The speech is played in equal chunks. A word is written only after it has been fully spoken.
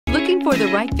Looking for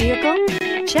the right vehicle?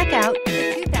 Check out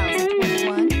the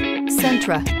 2021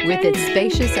 Sentra. With its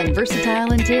spacious and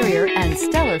versatile interior and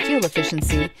stellar fuel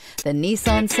efficiency, the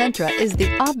Nissan Sentra is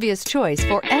the obvious choice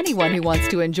for anyone who wants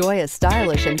to enjoy a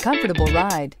stylish and comfortable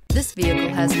ride. This vehicle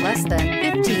has less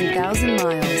than 15,000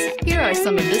 miles. Here are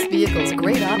some of this vehicle's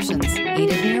great options: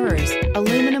 heated mirrors,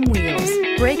 aluminum wheels,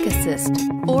 brake assist,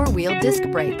 four-wheel disc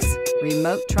brakes,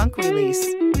 remote trunk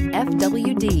release,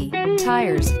 FWD,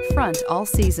 tires front all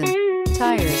season,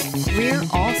 tires rear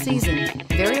all season,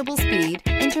 variable speed,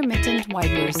 intermittent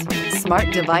wipers,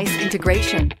 smart device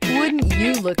integration. Wouldn't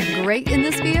you look great in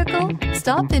this vehicle?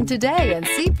 Stop in today and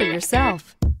see for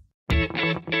yourself.